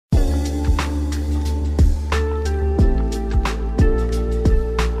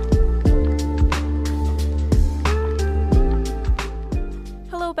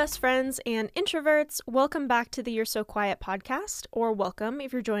best friends and introverts. Welcome back to the You're So Quiet podcast, or welcome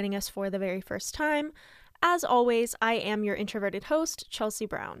if you're joining us for the very first time. As always, I am your introverted host, Chelsea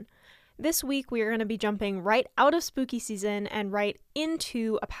Brown. This week, we are going to be jumping right out of spooky season and right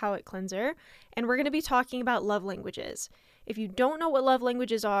into a palate cleanser, and we're going to be talking about love languages. If you don't know what love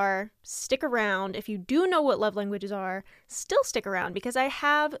languages are, stick around. If you do know what love languages are, still stick around because I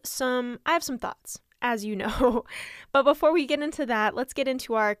have some thoughts, as you know. But before we get into that, let's get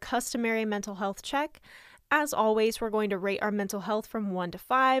into our customary mental health check. As always, we're going to rate our mental health from 1 to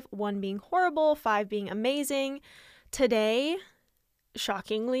 5, 1 being horrible, 5 being amazing. Today,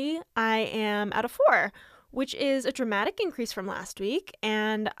 shockingly, I am at a 4, which is a dramatic increase from last week,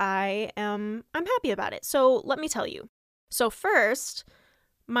 and I'm happy about it. So let me tell you. So first,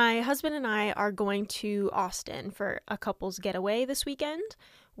 my husband and I are going to Austin for a couple's getaway this weekend.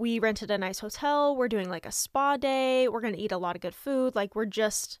 We rented a nice hotel. We're doing like a spa day. We're going to eat a lot of good food. Like, we're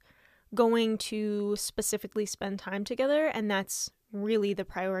just going to specifically spend time together, and that's really the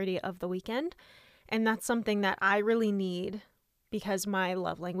priority of the weekend. And that's something that I really need because my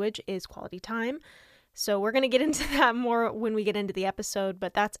love language is quality time. So we're going to get into that more when we get into the episode,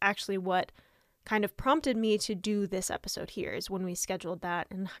 but that's actually what kind of prompted me to do this episode here, is when we scheduled that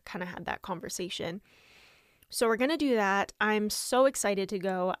and kind of had that conversation. So we're going to do that. I'm so excited to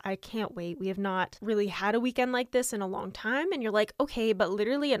go. I can't wait. We have not really had a weekend like this in a long time. And you're like, okay, but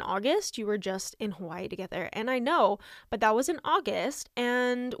literally in August, you were just in Hawaii together. And I know, but that was in August.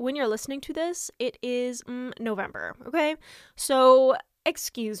 And when you're listening to this, it is November. Okay. So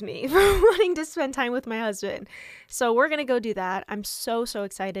excuse me for wanting to spend time with my husband. So we're going to go do that. I'm so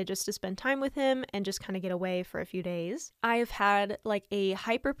excited just to spend time with him and just kind of get away for a few days. I've had like a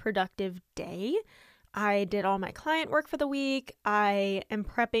hyper productive day. I did all my client work for the week. I am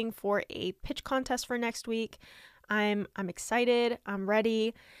prepping for a pitch contest for next week. I'm excited. I'm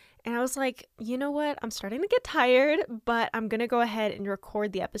ready. And I was like, you know what? I'm starting to get tired, but I'm going to go ahead and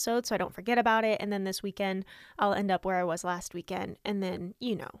record the episode so I don't forget about it. And then this weekend, I'll end up where I was last weekend and then,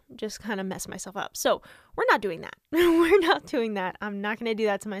 just kind of mess myself up. So we're not doing that. We're not doing that. I'm not going to do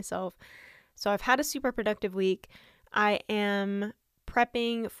that to myself. So I've had a super productive week. I am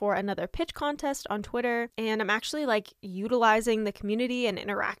prepping for another pitch contest on Twitter, and I'm actually like utilizing the community and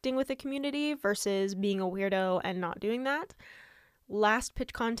interacting with the community versus being a weirdo and not doing that. Last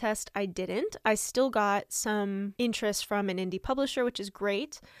pitch contest, I didn't. I still got some interest from an indie publisher, which is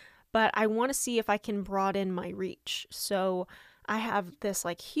great, but I want to see if I can broaden my reach. So I have this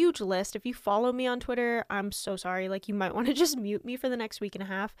like huge list. If you follow me on Twitter, I'm so sorry. Like, you might want to just mute me for the next week and a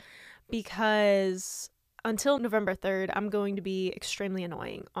half, because until November 3rd, I'm going to be extremely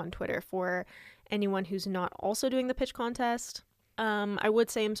annoying on Twitter for anyone who's not also doing the pitch contest. I would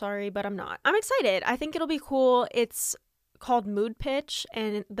say I'm sorry, but I'm not. I'm excited. I think it'll be cool. It's called Mood Pitch,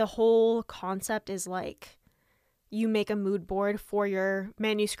 and the whole concept is like you make a mood board for your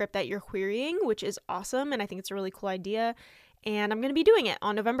manuscript that you're querying, which is awesome, and I think it's a really cool idea. And I'm going to be doing it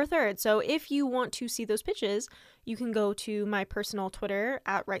on November 3rd. So if you want to see those pitches, you can go to my personal Twitter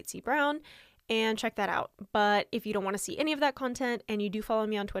at WrightCBrown and check that out. But if you don't want to see any of that content and you do follow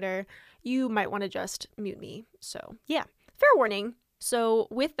me on Twitter, you might want to just mute me. So yeah, fair warning. So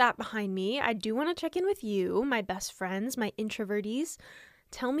with that behind me, I do want to check in with you, my best friends, my introverties.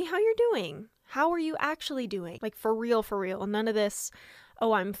 Tell me how you're doing. How are you actually doing? Like, for real. None of this,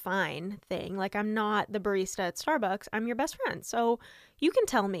 oh, I'm fine thing. Like, I'm not the barista at Starbucks. I'm your best friend. So you can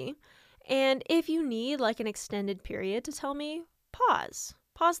tell me. And if you need like an extended period to tell me, pause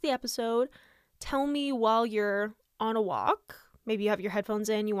the episode. Tell me while you're on a walk. Maybe you have your headphones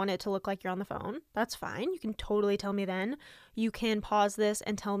in, you want it to look like you're on the phone. That's fine. You can totally tell me then. You can pause this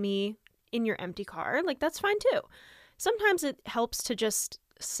and tell me in your empty car. Like, that's fine too. Sometimes it helps to just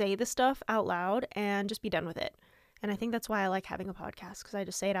say the stuff out loud and just be done with it. And I think that's why I like having a podcast, because I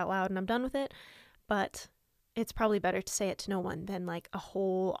just say it out loud and I'm done with it. But it's probably better to say it to no one than like a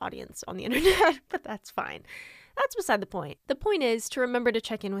whole audience on the internet. But that's fine. That's beside the point. The point is to remember to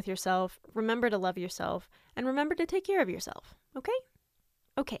check in with yourself, remember to love yourself, and remember to take care of yourself. Okay?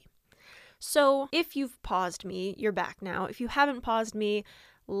 Okay. So if you've paused me, you're back now. If you haven't paused me,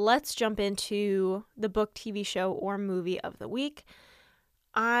 let's jump into the book, TV show, or movie of the week.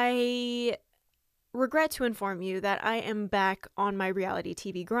 I regret to inform you that I am back on my reality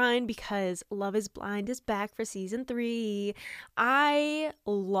TV grind because Love is Blind is back for season 3. I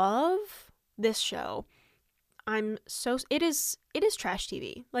love this show. It is trash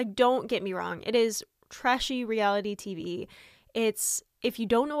TV. Like, don't get me wrong. It is trashy reality TV. If you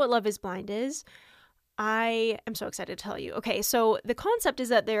don't know what Love is Blind is, I am so excited to tell you. Okay, so the concept is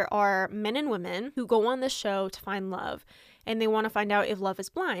that there are men and women who go on this show to find love, and they want to find out if love is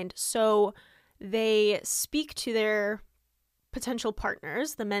blind. So they speak to their potential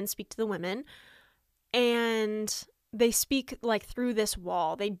partners, the men speak to the women, and they speak like through this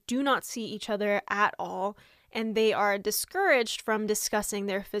wall. They do not see each other at all, and they are discouraged from discussing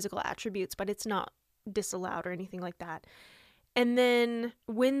their physical attributes, but it's not disallowed or anything like that. And then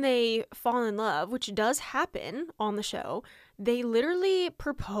when they fall in love, which does happen on the show, they literally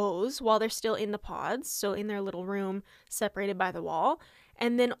propose while they're still in the pods, so in their little room separated by the wall.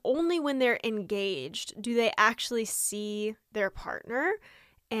 And then only when they're engaged do they actually see their partner.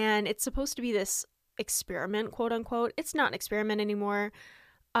 And it's supposed to be this experiment, quote unquote. It's not an experiment anymore.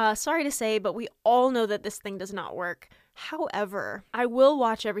 Sorry to say, but we all know that this thing does not work. However, I will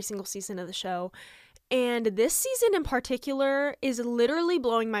watch every single season of the show. And this season in particular is literally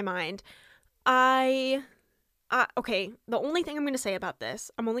blowing my mind. Okay, the only thing I'm going to say about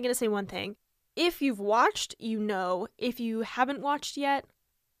this, I'm only going to say one thing. If you've watched, you know. If you haven't watched yet,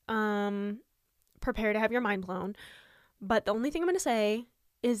 prepare to have your mind blown. But the only thing I'm going to say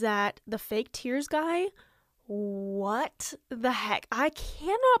is that the fake tears guy, what the heck? I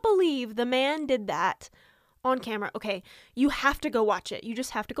cannot believe the man did that on camera. Okay, you have to go watch it. You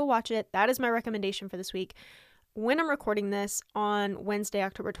just have to go watch it. That is my recommendation for this week. When I'm recording this on Wednesday,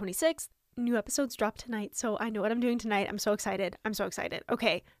 October 26th, new episodes drop tonight, so I know what I'm doing tonight. I'm so excited.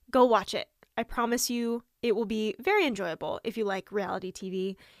 Okay, go watch it. I promise you it will be very enjoyable if you like reality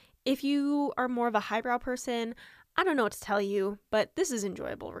TV. If you are more of a highbrow person, I don't know what to tell you, but this is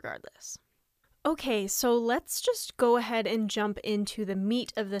enjoyable regardless. Okay, so let's just go ahead and jump into the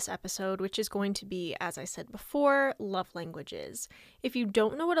meat of this episode, which is going to be, as I said before, love languages. If you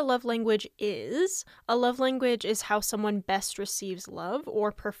don't know what a love language is how someone best receives love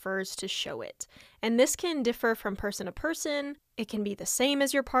or prefers to show it. And this can differ from person to person. It can be the same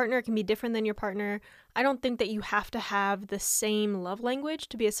as your partner. It can be different than your partner. I don't think that you have to have the same love language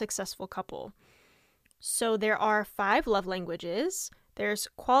to be a successful couple. So there are 5 love languages. There's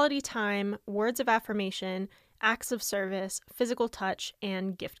quality time, words of affirmation, acts of service, physical touch,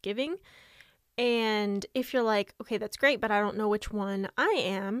 and gift giving. And if you're like, okay, that's great, but I don't know which one I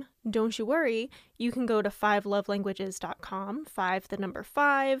am, don't you worry. You can go to 5lovelanguages.com, 5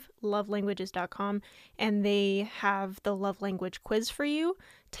 lovelanguages.com, and they have the love language quiz for you.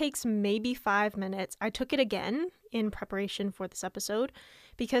 Takes maybe 5 minutes. I took it again in preparation for this episode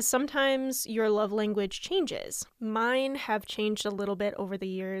because sometimes your love language changes. Mine have changed a little bit over the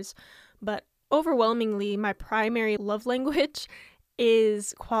years, but overwhelmingly, my primary love language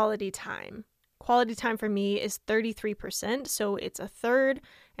is quality time. Quality time for me is 33%, so it's a third,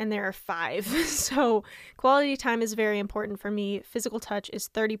 and there are 5. So quality time is very important for me. Physical touch is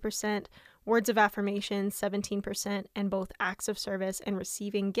 30%, words of affirmation 17%, and both acts of service and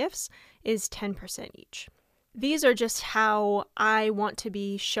receiving gifts is 10% each. These are just how I want to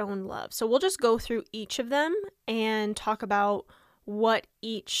be shown love. So we'll just go through each of them and talk about what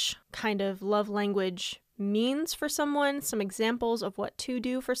each kind of love language means for someone, some examples of what to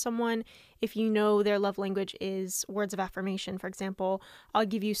do for someone. If you know their love language is words of affirmation, for example, I'll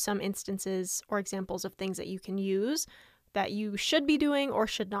give you some instances or examples of things that you can use that you should be doing or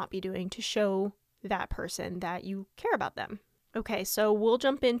should not be doing to show that person that you care about them. Okay, so we'll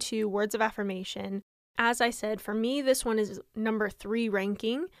jump into words of affirmation. As I said, for me, this one is number 3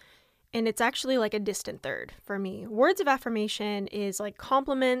 ranking, and it's actually like a distant third for me. Words of affirmation is like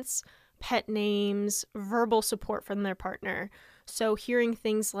compliments, pet names, verbal support from their partner. So hearing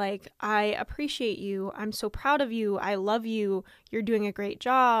things like, I appreciate you, I'm so proud of you, I love you, you're doing a great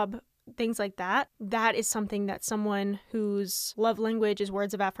job, things like that. That is something that someone whose love language is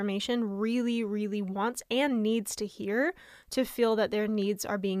words of affirmation really, really wants and needs to hear to feel that their needs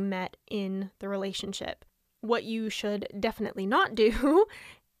are being met in the relationship. What you should definitely not do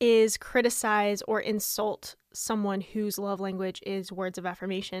is criticize or insult someone whose love language is words of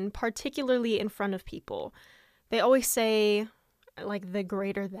affirmation, particularly in front of people. They always say, like the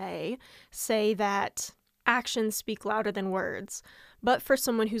greater they, say that actions speak louder than words. But for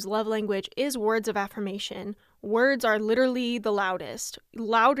someone whose love language is words of affirmation, words are literally the loudest,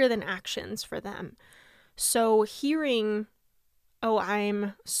 louder than actions for them. So hearing, oh,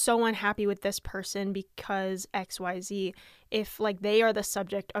 I'm so unhappy with this person because XYZ, if like they are the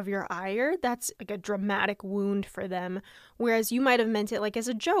subject of your ire, that's like a dramatic wound for them. Whereas you might have meant it like as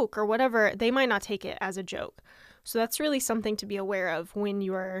a joke or whatever, they might not take it as a joke. So that's really something to be aware of when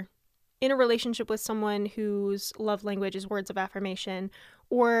you're in a relationship with someone whose love language is words of affirmation,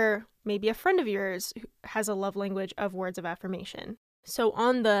 or maybe a friend of yours who has a love language of words of affirmation. So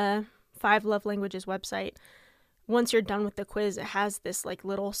on the 5 Love Languages website, once you're done with the quiz, it has this like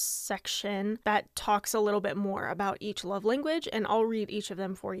little section that talks a little bit more about each love language, and I'll read each of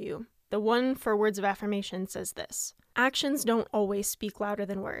them for you. The one for words of affirmation says this: actions don't always speak louder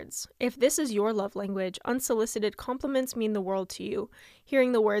than words. If this is your love language, unsolicited compliments mean the world to you.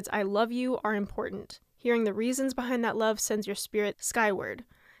 Hearing the words "I love you" are important. Hearing the reasons behind that love sends your spirit skyward.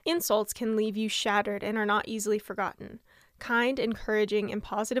 Insults can leave you shattered and are not easily forgotten. Kind, encouraging, and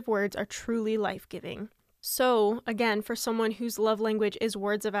positive words are truly life-giving. So, again, for someone whose love language is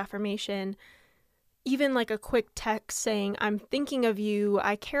words of affirmation, even like a quick text saying, "I'm thinking of you,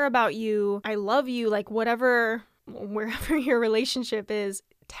 I care about you, I love you," like whatever, wherever your relationship is,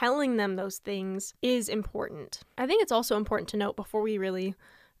 telling them those things is important. I think it's also important to note before we really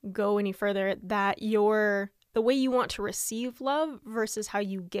go any further that the way you want to receive love versus how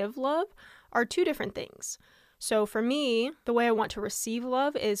you give love are two different things. So for me, the way I want to receive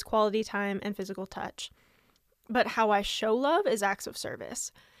love is quality time and physical touch. But how I show love is acts of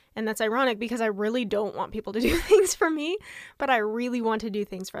service. And that's ironic because I really don't want people to do things for me, but I really want to do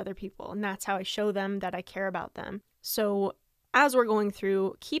things for other people. And that's how I show them that I care about them. So as we're going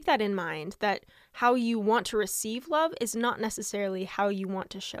through, keep that in mind, that how you want to receive love is not necessarily how you want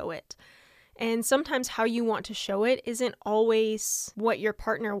to show it. And sometimes how you want to show it isn't always what your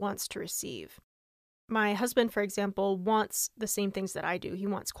partner wants to receive. My husband, for example, wants the same things that I do. He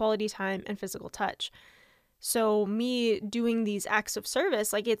wants quality time and physical touch. So me doing these acts of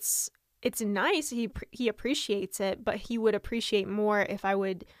service, like it's nice. He appreciates it, but he would appreciate more if I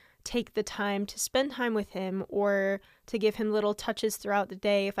would take the time to spend time with him or to give him little touches throughout the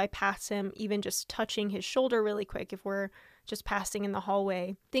day. If I pass him, even just touching his shoulder really quick, if we're just passing in the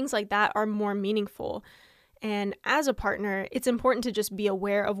hallway, things like that are more meaningful. And as a partner, it's important to just be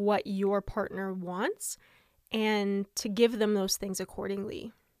aware of what your partner wants and to give them those things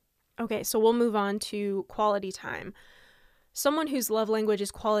accordingly. Okay, so we'll move on to quality time. Someone whose love language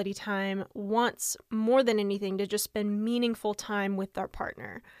is quality time wants more than anything to just spend meaningful time with their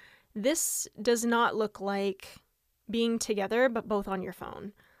partner. This does not look like being together, but both on your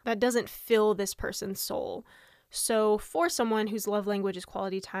phone. That doesn't fill this person's soul. So for someone whose love language is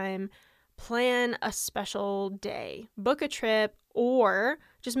quality time, plan a special day, book a trip, or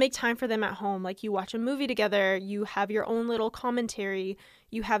just make time for them at home. Like you watch a movie together, you have your own little commentary,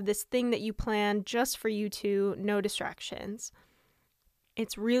 you have this thing that you plan just for you two, no distractions.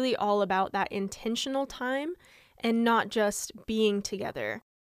 It's really all about that intentional time and not just being together.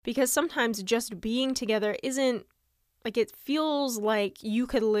 Because sometimes just being together isn't, like, it feels like you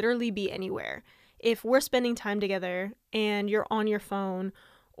could literally be anywhere. If we're spending time together and you're on your phone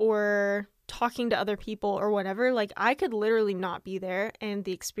or talking to other people or whatever, like I could literally not be there and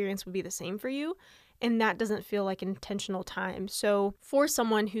the experience would be the same for you. And that doesn't feel like intentional time. So for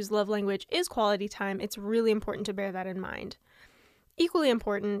someone whose love language is quality time, it's really important to bear that in mind. Equally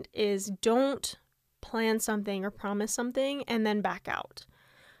important is don't plan something or promise something and then back out.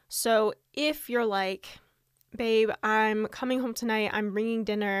 So if you're like, "Babe, I'm coming home tonight, I'm bringing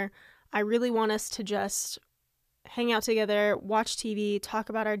dinner, I really want us to just hang out together, watch TV, talk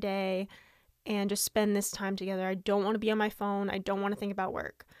about our day, and just spend this time together. I don't want to be on my phone. I don't want to think about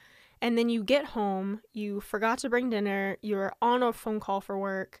work." And then you get home, you forgot to bring dinner, you're on a phone call for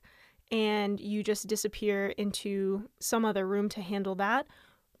work, and you just disappear into some other room to handle that,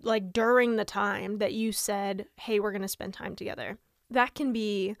 like during the time that you said, "Hey, we're going to spend time together." That can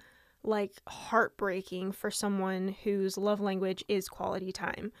be like heartbreaking for someone whose love language is quality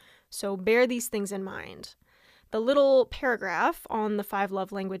time. So bear these things in mind. The little paragraph on the 5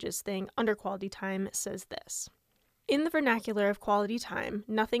 love languages thing under quality time says this: "In the vernacular of quality time,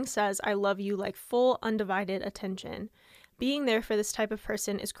 nothing says I love you like full, undivided attention. Being there for this type of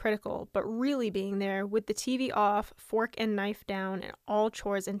person is critical, but really being there with the TV off, fork and knife down, and all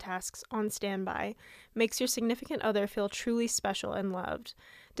chores and tasks on standby makes your significant other feel truly special and loved.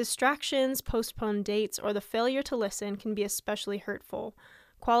 Distractions, postponed dates, or the failure to listen can be especially hurtful.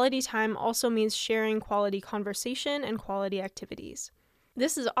 Quality time also means sharing quality conversation and quality activities."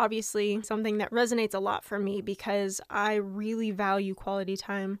 This is obviously something that resonates a lot for me because I really value quality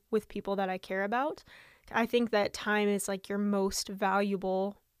time with people that I care about. I think that time is like your most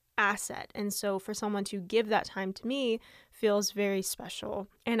valuable asset. And so for someone to give that time to me feels very special.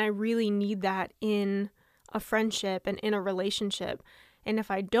 And I really need that in a friendship and in a relationship. And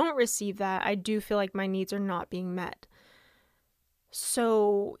if I don't receive that, I do feel like my needs are not being met.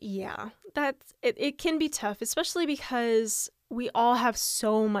 So yeah, it can be tough, especially because we all have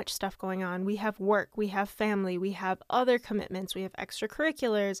so much stuff going on. We have work, we have family, we have other commitments, we have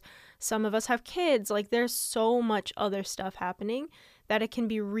extracurriculars. Some of us have kids. Like there's so much other stuff happening that it can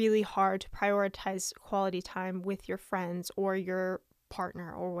be really hard to prioritize quality time with your friends or your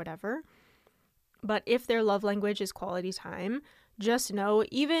partner or whatever. But if their love language is quality time, just know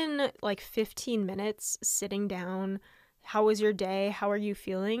even like 15 minutes sitting down, how was your day? How are you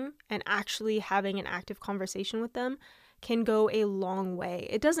feeling? And actually having an active conversation with them can go a long way.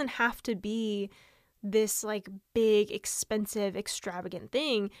 It doesn't have to be this like big, expensive, extravagant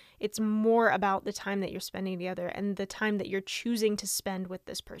thing. It's more about the time that you're spending together and the time that you're choosing to spend with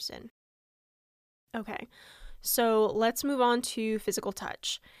this person. Okay, so let's move on to physical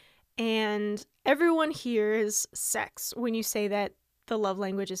touch. And everyone hears sex when you say that the love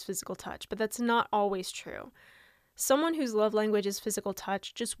language is physical touch, but that's not always true. Someone whose love language is physical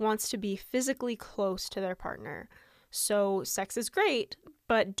touch just wants to be physically close to their partner. So sex is great,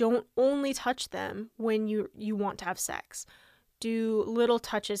 but don't only touch them when you want to have sex. Do little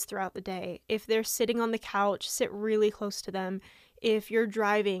touches throughout the day. If they're sitting on the couch, sit really close to them. If you're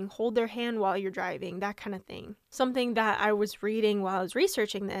driving, hold their hand while you're driving, that kind of thing. Something that I was reading while I was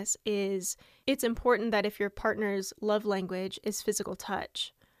researching this is it's important that if your partner's love language is physical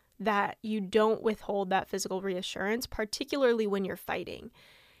touch, that you don't withhold that physical reassurance, particularly when you're fighting.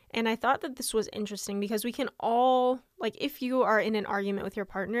 And I thought that this was interesting because we can all, like, if you are in an argument with your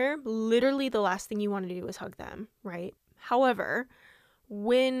partner, literally the last thing you want to do is hug them, right? However,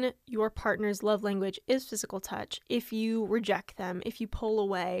 when your partner's love language is physical touch, if you reject them, if you pull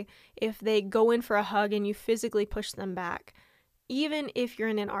away, if they go in for a hug and you physically push them back, even if you're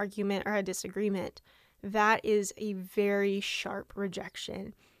in an argument or a disagreement, that is a very sharp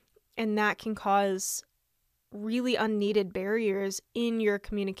rejection. And that can cause really unneeded barriers in your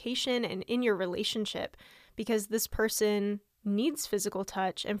communication and in your relationship because this person needs physical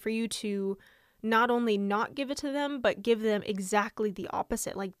touch, and for you to not only not give it to them, but give them exactly the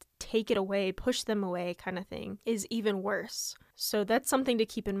opposite, like take it away, push them away kind of thing, is even worse. So that's something to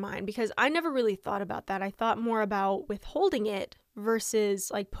keep in mind because I never really thought about that. I thought more about withholding it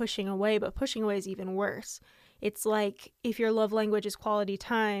versus like pushing away, but pushing away is even worse. It's like if your love language is quality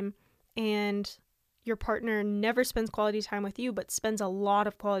time and your partner never spends quality time with you, but spends a lot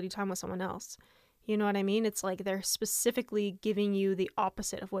of quality time with someone else. You know what I mean? It's like they're specifically giving you the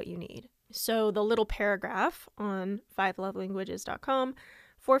opposite of what you need. So the little paragraph on 5lovelanguages.com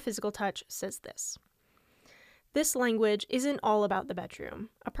for physical touch says this. This language isn't all about the bedroom.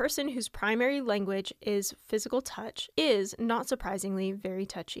 A person whose primary language is physical touch is, not surprisingly, very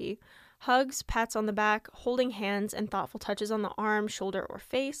touchy. Hugs, pats on the back, holding hands, and thoughtful touches on the arm, shoulder, or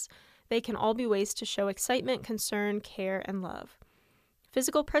face, they can all be ways to show excitement, concern, care, and love.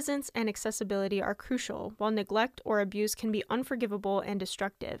 Physical presence and accessibility are crucial, while neglect or abuse can be unforgivable and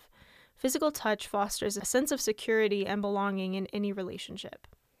destructive. Physical touch fosters a sense of security and belonging in any relationship.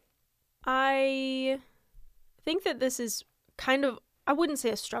 I think that this is kind of, I wouldn't say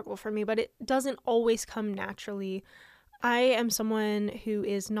a struggle for me, but it doesn't always come naturally. I am someone who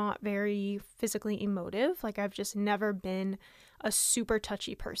is not very physically emotive. Like, I've just never been a super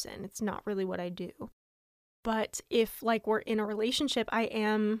touchy person. It's not really what I do. But if, like, we're in a relationship, I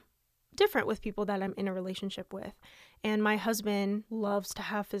am different with people that I'm in a relationship with. And my husband loves to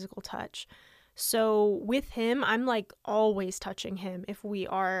have physical touch. So with him, I'm, like, always touching him if we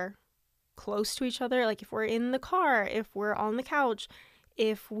are close to each other. Like, if we're in the car, if we're on the couch,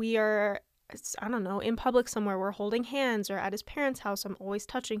 if we are, I don't know, in public somewhere, we're holding hands, or at his parents' house, I'm always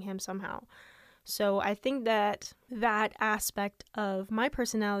touching him somehow. So I think that that aspect of my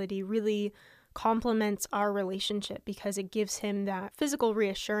personality really complements our relationship because it gives him that physical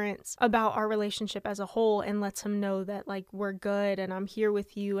reassurance about our relationship as a whole and lets him know that, like, we're good and I'm here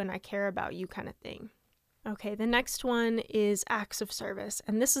with you and I care about you kind of thing. Okay, the next one is acts of service,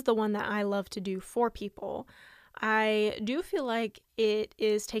 and this is the one that I love to do for people. I do feel like it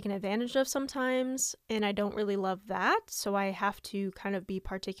is taken advantage of sometimes, and I don't really love that, so I have to kind of be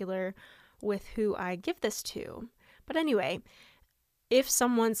particular with who I give this to. But anyway, if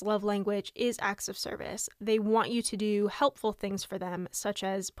someone's love language is acts of service, they want you to do helpful things for them, such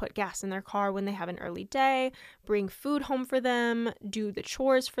as put gas in their car when they have an early day, bring food home for them, do the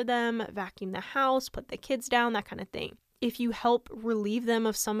chores for them, vacuum the house, put the kids down, that kind of thing. If you help relieve them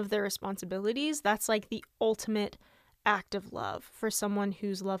of some of their responsibilities, that's like the ultimate act of love for someone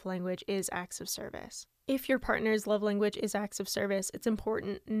whose love language is acts of service. If your partner's love language is acts of service, it's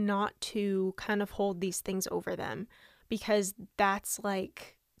important not to kind of hold these things over them, because that's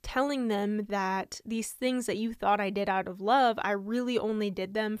like telling them that these things that you thought I did out of love, I really only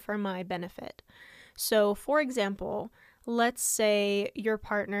did them for my benefit. So, for example, let's say your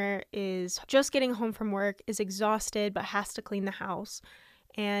partner is just getting home from work, is exhausted, but has to clean the house,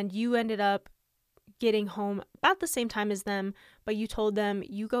 and you ended up getting home about the same time as them, but you told them,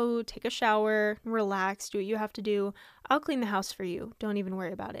 you go take a shower, relax, do what you have to do. I'll clean the house for you. Don't even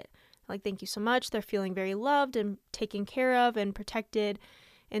worry about it. Like, thank you so much. They're feeling very loved and taken care of and protected.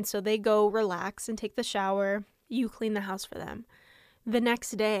 And so they go relax and take the shower. You clean the house for them. The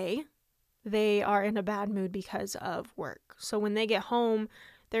next day, they are in a bad mood because of work. So when they get home,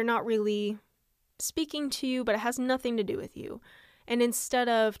 they're not really speaking to you, but it has nothing to do with you. And instead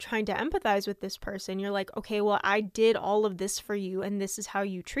of trying to empathize with this person, you're like, okay, well, I did all of this for you and this is how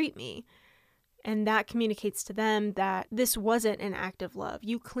you treat me. And that communicates to them that this wasn't an act of love.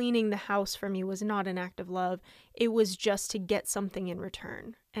 You cleaning the house for me was not an act of love. It was just to get something in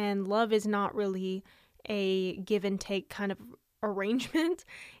return. And love is not really a give and take kind of arrangement.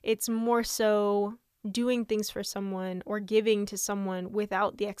 It's more so doing things for someone or giving to someone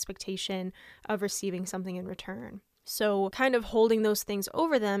without the expectation of receiving something in return. So kind of holding those things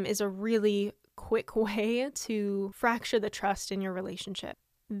over them is a really quick way to fracture the trust in your relationship.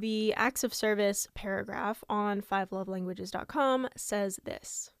 The acts of service paragraph on 5lovelanguages.com says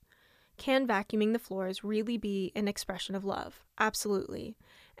this: can vacuuming the floors really be an expression of love? Absolutely.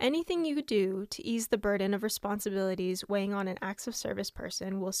 Anything you do to ease the burden of responsibilities weighing on an acts of service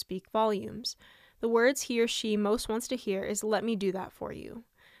person will speak volumes. The words he or she most wants to hear is, let me do that for you.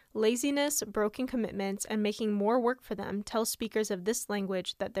 Laziness, broken commitments, and making more work for them tell speakers of this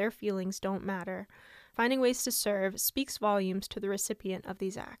language that their feelings don't matter. Finding ways to serve speaks volumes to the recipient of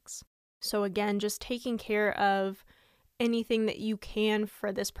these acts. So again, just taking care of anything that you can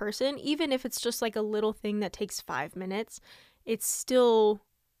for this person, even if it's just like a little thing that takes 5 minutes, it's still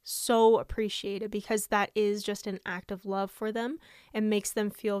so appreciated because that is just an act of love for them and makes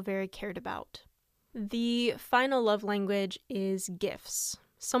them feel very cared about. The final love language is gifts.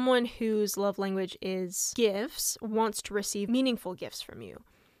 Someone whose love language is gifts wants to receive meaningful gifts from you.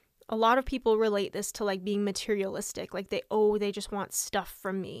 A lot of people relate this to like being materialistic, like they just want stuff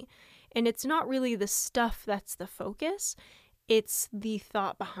from me. And it's not really the stuff that's the focus, it's the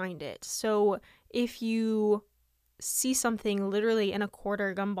thought behind it. So if you see something literally in a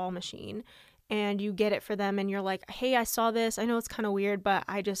quarter gumball machine and you get it for them and you're like, hey, I saw this, I know it's kind of weird, but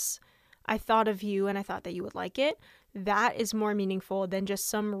I thought of you and I thought that you would like it, that is more meaningful than just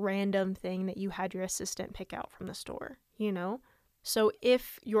some random thing that you had your assistant pick out from the store, you know? So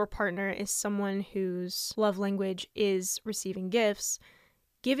if your partner is someone whose love language is receiving gifts,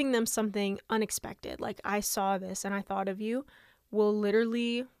 giving them something unexpected, like I saw this and I thought of you, will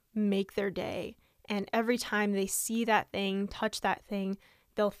literally make their day. And every time they see that thing, touch that thing,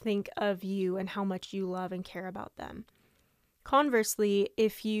 they'll think of you and how much you love and care about them. Conversely,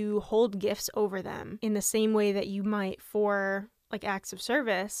 if you hold gifts over them in the same way that you might for like acts of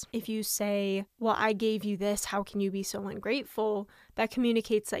service, if you say, well, I gave you this, how can you be so ungrateful? That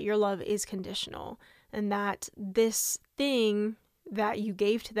communicates that your love is conditional and that this thing that you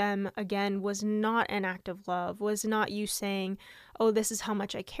gave to them, again, was not an act of love, was not you saying, oh, this is how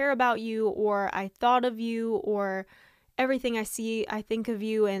much I care about you, or I thought of you, or everything I see, I think of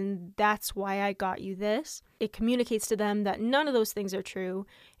you, and that's why I got you this. It communicates to them that none of those things are true,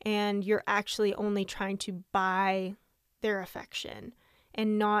 and you're actually only trying to buy their affection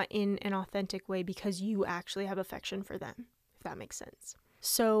and not in an authentic way because you actually have affection for them, if that makes sense.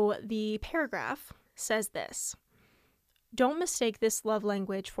 So the paragraph says this: don't mistake this love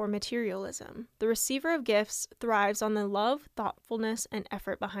language for materialism. The receiver of gifts thrives on the love, thoughtfulness, and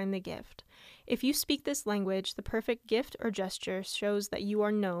effort behind the gift. If you speak this language, the perfect gift or gesture shows that you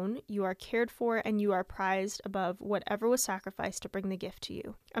are known, you are cared for, and you are prized above whatever was sacrificed to bring the gift to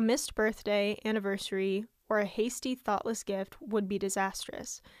you. A missed birthday, anniversary, or a hasty, thoughtless gift would be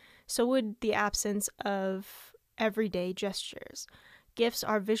disastrous. So would the absence of everyday gestures. Gifts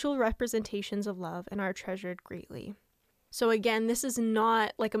are visual representations of love and are treasured greatly. So again, this is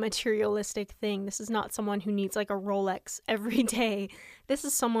not like a materialistic thing. This is not someone who needs like a Rolex every day. This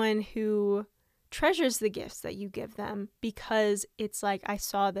is someone who treasures the gifts that you give them because it's like, I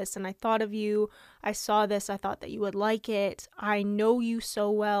saw this and I thought of you. I saw this, I thought that you would like it. I know you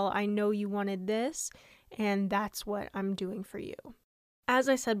so well. I know you wanted this, and that's what I'm doing for you. As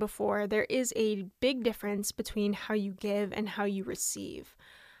I said before, there is a big difference between how you give and how you receive.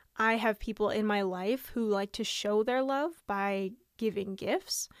 I have people in my life who like to show their love by giving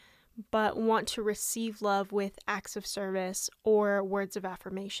gifts, but want to receive love with acts of service or words of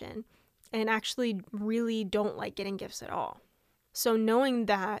affirmation, and actually really don't like getting gifts at all. So knowing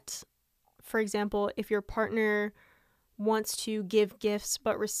that, for example, if your partner wants to give gifts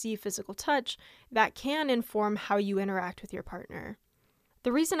but receive physical touch, that can inform how you interact with your partner.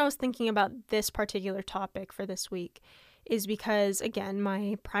 The reason I was thinking about this particular topic for this week is because, again,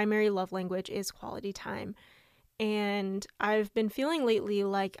 my primary love language is quality time. And I've been feeling lately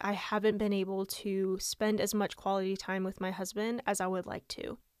like I haven't been able to spend as much quality time with my husband as I would like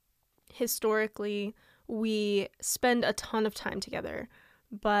to. Historically, we spend a ton of time together,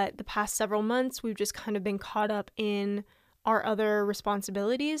 but the past several months, we've just kind of been caught up in our other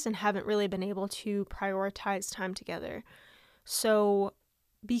responsibilities and haven't really been able to prioritize time together. So,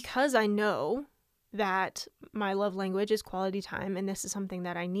 because I know that my love language is quality time and this is something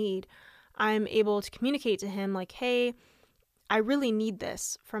that I need, I'm able to communicate to him like, hey, I really need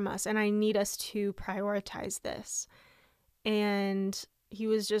this from us and I need us to prioritize this. And he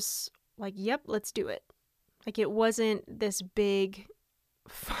was just like, yep, let's do it. Like, it wasn't this big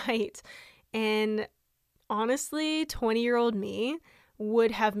fight. And honestly, 20-year-old me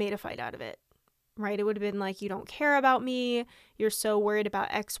would have made a fight out of it, right? It would have been like, you don't care about me. You're so worried about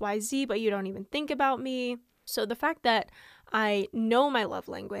XYZ, but you don't even think about me. So the fact that I know my love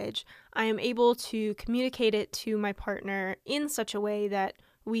language, I am able to communicate it to my partner in such a way that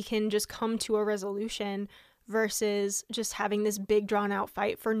we can just come to a resolution versus just having this big drawn out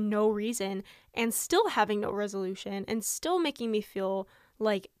fight for no reason and still having no resolution and still making me feel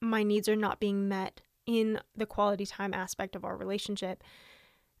like my needs are not being met in the quality time aspect of our relationship.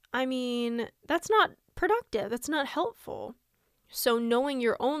 I mean, that's not productive. That's not helpful. So knowing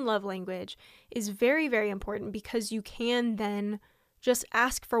your own love language is very, very important because you can then just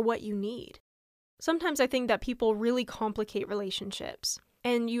ask for what you need. Sometimes I think that people really complicate relationships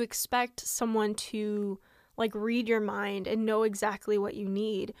and you expect someone to like read your mind and know exactly what you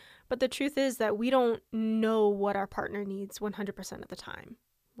need. But the truth is that we don't know what our partner needs 100% of the time,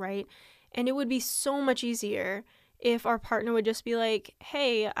 right? And it would be so much easier if our partner would just be like,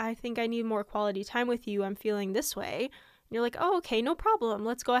 hey, I think I need more quality time with you. I'm feeling this way. And you're like, oh, okay, no problem.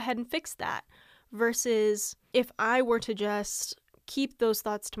 Let's go ahead and fix that. Versus if I were to just keep those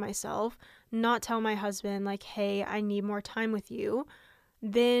thoughts to myself, not tell my husband like, hey, I need more time with you,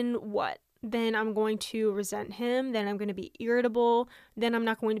 then what? Then I'm going to resent him. Then I'm going to be irritable. Then I'm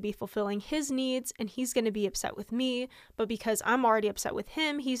not going to be fulfilling his needs and he's going to be upset with me. But because I'm already upset with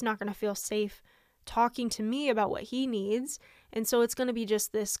him, he's not going to feel safe talking to me about what he needs. And so it's going to be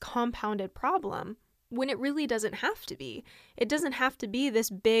just this compounded problem when it really doesn't have to be. It doesn't have to be this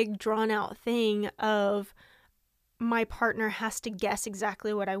big drawn out thing of my partner has to guess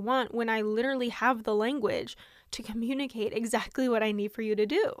exactly what I want when I literally have the language to communicate exactly what I need for you to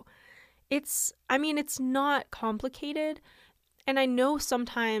do. It's not complicated. And I know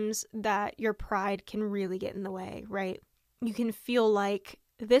sometimes that your pride can really get in the way, right? You can feel like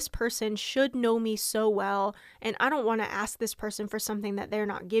this person should know me so well, and I don't want to ask this person for something that they're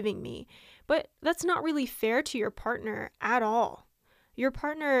not giving me. But that's not really fair to your partner at all. Your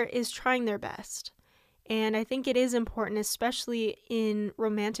partner is trying their best. And I think it is important, especially in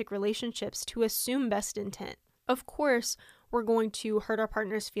romantic relationships, to assume best intent. Of course, we're going to hurt our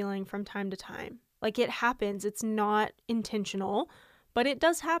partner's feeling from time to time. Like, it happens. It's not intentional, but it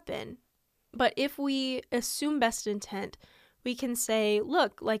does happen. But if we assume best intent, we can say,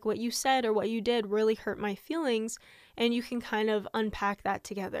 look, like what you said or what you did really hurt my feelings, and you can kind of unpack that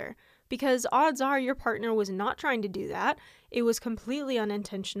together. Because odds are your partner was not trying to do that. It was completely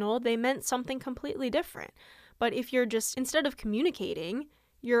unintentional. They meant something completely different. But if you're just, instead of communicating,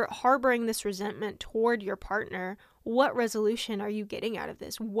 you're harboring this resentment toward your partner, what resolution are you getting out of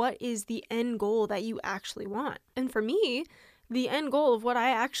this? What is the end goal that you actually want? And for me, the end goal of what I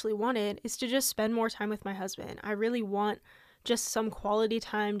actually wanted is to just spend more time with my husband. I really want just some quality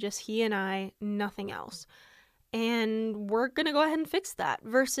time, just he and I, nothing else. And we're going to go ahead and fix that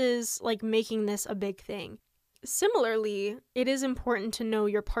versus like making this a big thing. Similarly, it is important to know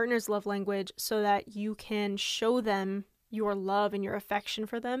your partner's love language so that you can show them your love and your affection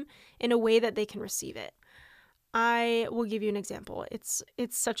for them in a way that they can receive it. I will give you an example. It's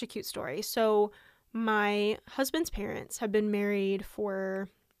such a cute story. So my husband's parents have been married for,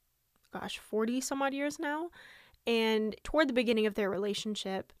 40 some odd years now. And toward the beginning of their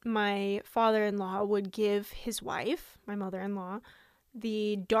relationship, my father-in-law would give his wife, my mother-in-law,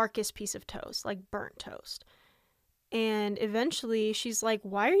 the darkest piece of toast, like burnt toast. And eventually she's like,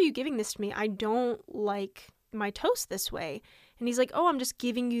 why are you giving this to me? I don't like my toast this way. And he's like, oh, I'm just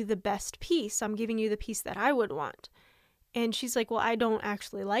giving you the best piece. I'm giving you the piece that I would want. And she's like, well, I don't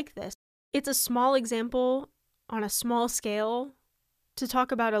actually like this. It's a small example on a small scale to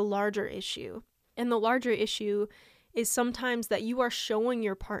talk about a larger issue. And the larger issue is sometimes that you are showing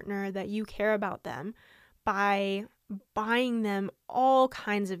your partner that you care about them by buying them all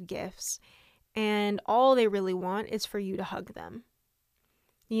kinds of gifts, and all they really want is for you to hug them.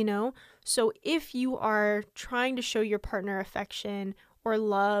 You know? So if you are trying to show your partner affection or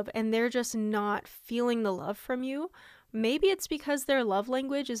love and they're just not feeling the love from you, maybe it's because their love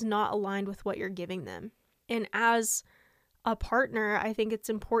language is not aligned with what you're giving them. And as a partner, I think it's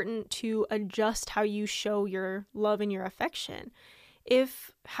important to adjust how you show your love and your affection.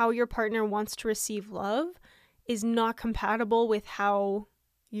 If how your partner wants to receive love is not compatible with how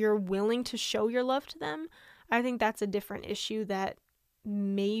you're willing to show your love to them, I think that's a different issue that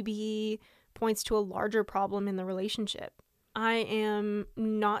maybe points to a larger problem in the relationship. I am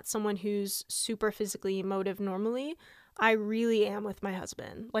not someone who's super physically emotive normally. I really am with my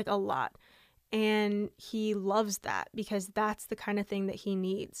husband, like a lot. And he loves that because that's the kind of thing that he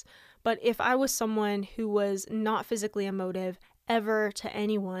needs. But if I was someone who was not physically emotive ever to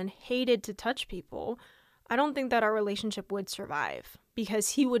anyone, hated to touch people, I don't think that our relationship would survive because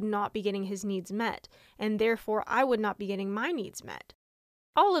he would not be getting his needs met, and therefore I would not be getting my needs met.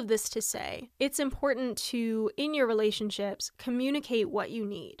 All of this to say, it's important to, in your relationships, communicate what you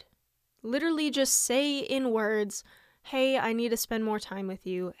need. Literally just say in words, hey, I need to spend more time with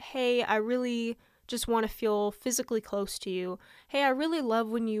you. Hey, I really just want to feel physically close to you. Hey, I really love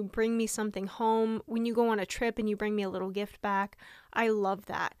when you bring me something home, when you go on a trip and you bring me a little gift back. I love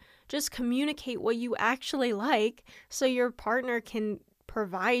that. Just communicate what you actually like so your partner can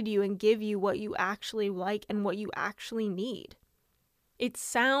provide you and give you what you actually like and what you actually need.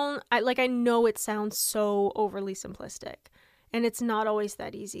 I know it sounds so overly simplistic, and it's not always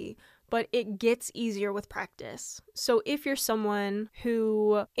that easy, but it gets easier with practice. So if you're someone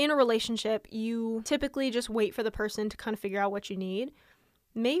who, in a relationship, you typically just wait for the person to kind of figure out what you need,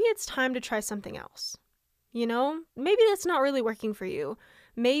 maybe it's time to try something else. Maybe that's not really working for you.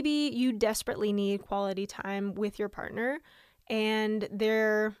 Maybe you desperately need quality time with your partner, and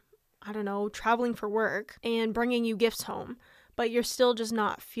they're, traveling for work and bringing you gifts home, but you're still just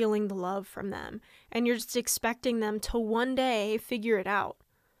not feeling the love from them, and you're just expecting them to one day figure it out.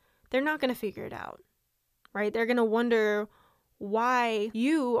 They're not going to figure it out, right? They're going to wonder why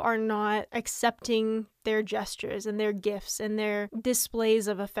you are not accepting their gestures and their gifts and their displays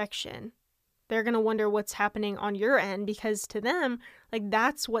of affection. They're going to wonder what's happening on your end because to them,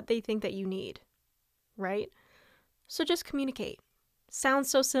 that's what they think that you need, right? So just communicate. Sounds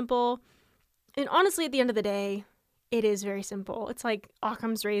so simple. And honestly, at the end of the day, it is very simple. It's like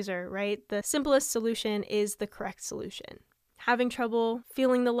Occam's razor, right? The simplest solution is the correct solution. Having trouble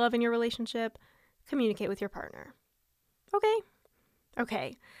feeling the love in your relationship, communicate with your partner.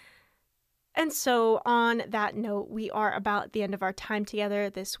 Okay. And so on that note, we are about the end of our time together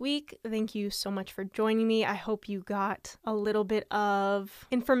this week. Thank you so much for joining me. I hope you got a little bit of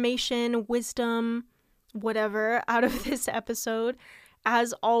information, wisdom, whatever out of this episode.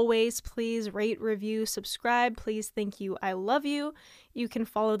 As always, please rate, review, subscribe. Please, thank you. I love you. You can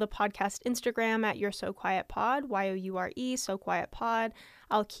follow the podcast Instagram at You're So Quiet Pod, YOURE, So Quiet Pod.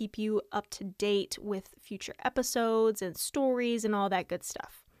 I'll keep you up to date with future episodes and stories and all that good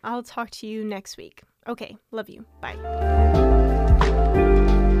stuff. I'll talk to you next week. Okay, love you. Bye.